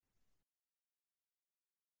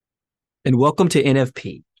And welcome to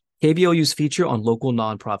NFP, KVOU's feature on local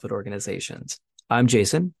nonprofit organizations. I'm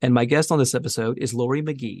Jason, and my guest on this episode is Lori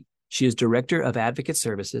McGee. She is Director of Advocate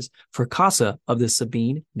Services for C.A.S.A of the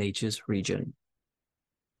Sabine Neches region.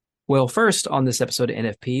 Well, first on this episode of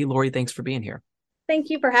NFP, Lori, thanks for being here.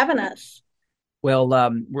 Thank you for having us. Well,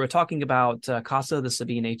 we're talking about C.A.S.A of the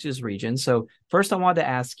Sabine Neches region. So first, I wanted to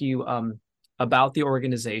ask you about the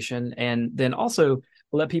organization, and then also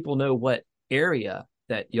let people know what area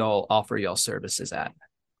that y'all offer y'all services at.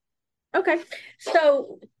 Okay,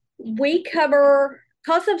 so we cover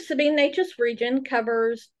cost of Sabine Neches region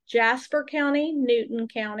covers Jasper County, Newton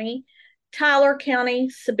County, Tyler County,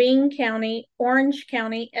 Sabine County, Orange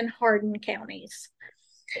County, and Hardin counties.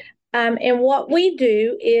 And what we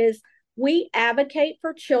do is we advocate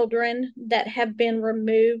for children that have been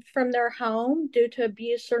removed from their home due to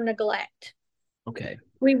abuse or neglect. Okay.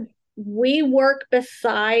 We we work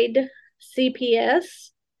beside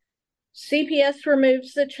CPS. CPS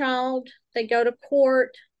removes the child, they go to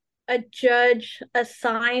court, a judge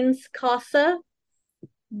assigns C.A.S.A.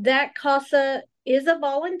 That C.A.S.A is a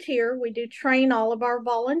volunteer. We do train all of our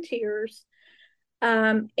volunteers.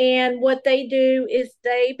 And what they do is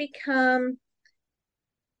they become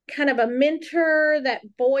kind of a mentor, that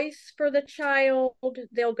voice for the child.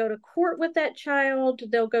 They'll go to court with that child,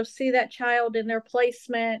 they'll go see that child in their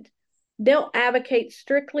placement. They'll advocate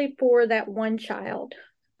strictly for that one child.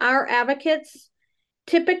 Our advocates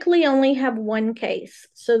typically only have one case,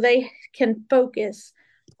 so they can focus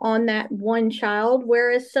on that one child,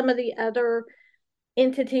 whereas some of the other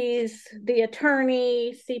entities, the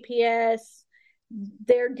attorney, CPS,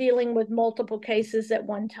 they're dealing with multiple cases at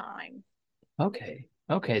one time. Okay.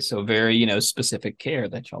 Okay. So very, specific care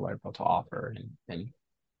that y'all are able to offer. And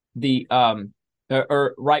the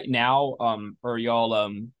or right now, are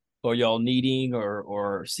y'all needing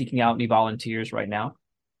or seeking out any volunteers right now?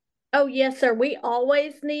 Oh, yes, sir. We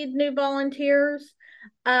always need new volunteers.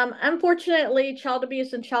 Unfortunately, child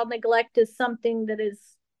abuse and child neglect is something that is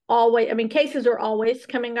always, I mean, cases are always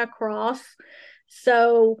coming across.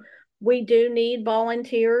 So we do need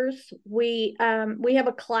volunteers. We have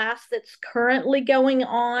a class that's currently going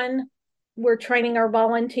on. We're training our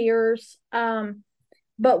volunteers,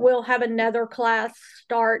 but we'll have another class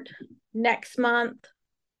start next month.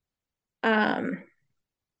 Um,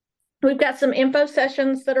 we've got some info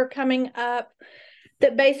sessions that are coming up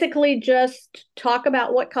that basically just talk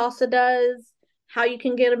about what C.A.S.A does, how you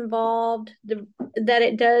can get involved, that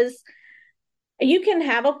it does. You can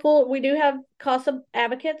have we do have C.A.S.A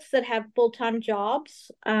advocates that have full-time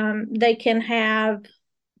jobs. They can have,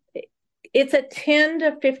 it's a 10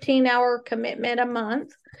 to 15 hour commitment a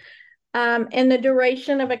month. And the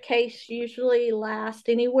duration of a case usually lasts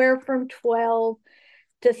anywhere from 12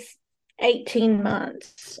 to 18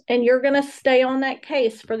 months. And you're going to stay on that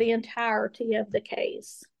case for the entirety of the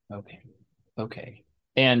case. Okay. Okay.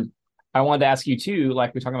 And I wanted to ask you too,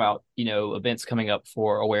 like we're talking about, events coming up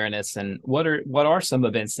for awareness, and what are some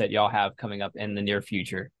events that y'all have coming up in the near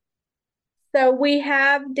future? So we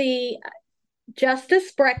have the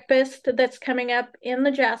Justice Breakfast that's coming up in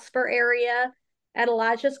the Jasper area at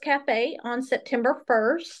Elijah's Cafe on September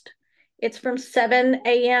 1st. It's from 7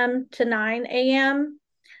 a.m. to 9 a.m.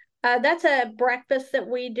 That's a breakfast that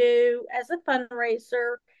we do as a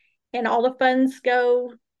fundraiser, and all the funds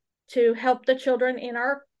go to help the children in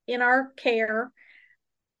our care.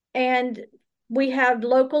 And we have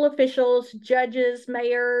local officials, judges,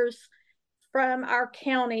 mayors from our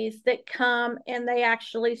counties that come and they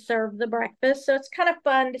actually serve the breakfast. So it's kind of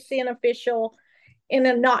fun to see an official in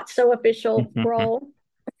a not so official role.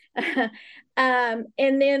 And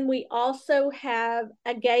then we also have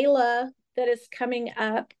a gala that is coming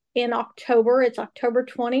up in October. It's October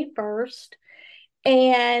 21st.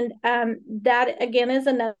 And that again is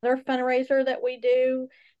another fundraiser that we do.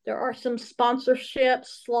 There are some sponsorship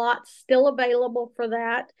slots still available for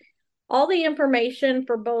that. All the information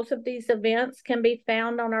for both of these events can be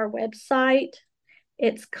found on our website.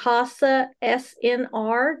 It's casasnr.org.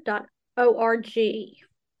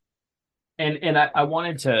 And I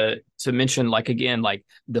wanted to mention, like, again, like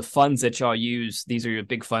the funds that y'all use, these are your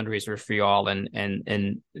big fundraisers for y'all,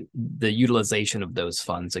 and the utilization of those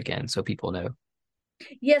funds again, so people know.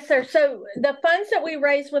 Yes, sir. So the funds that we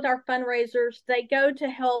raise with our fundraisers, they go to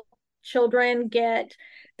help children get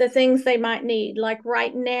the things they might need. Like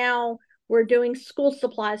right now, we're doing school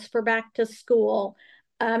supplies for back to school.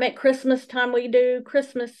 At Christmas time, we do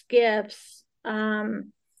Christmas gifts.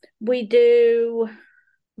 We do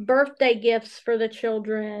birthday gifts for the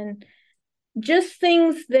children. Just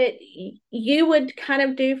things that you would kind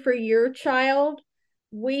of do for your child.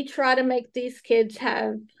 We try to make these kids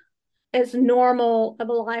have as normal of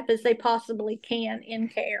a life as they possibly can in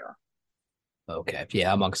care. Okay.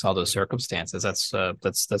 Yeah, amongst all those circumstances,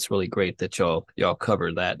 that's really great that y'all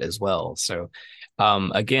cover that as well. So,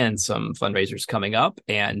 again, some fundraisers coming up,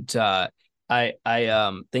 and I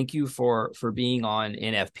thank you for being on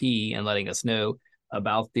NFP and letting us know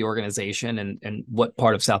about the organization and what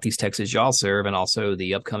part of Southeast Texas y'all serve, and also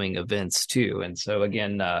the upcoming events too. And so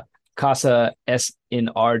again,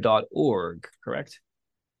 CASASNR.org, correct?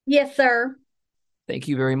 Yes, sir. Thank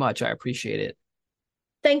you very much. I appreciate it.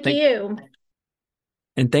 Thank Thank you.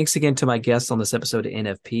 And thanks again to my guest on this episode of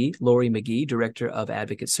NFP, Lori McGee, Director of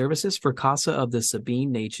Advocate Services for C.A.S.A of the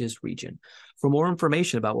Sabine Neches region. For more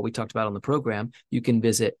information about what we talked about on the program, you can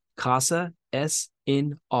visit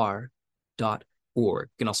CASASNR.org. You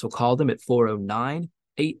can also call them at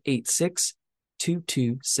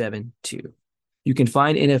 409-886-2272. You can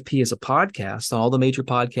find NFP as a podcast on all the major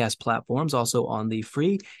podcast platforms, also on the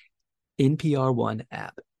free NPR One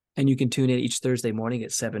app. And you can tune in each Thursday morning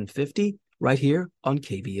at 7:50 right here on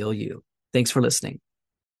KBLU. Thanks for listening.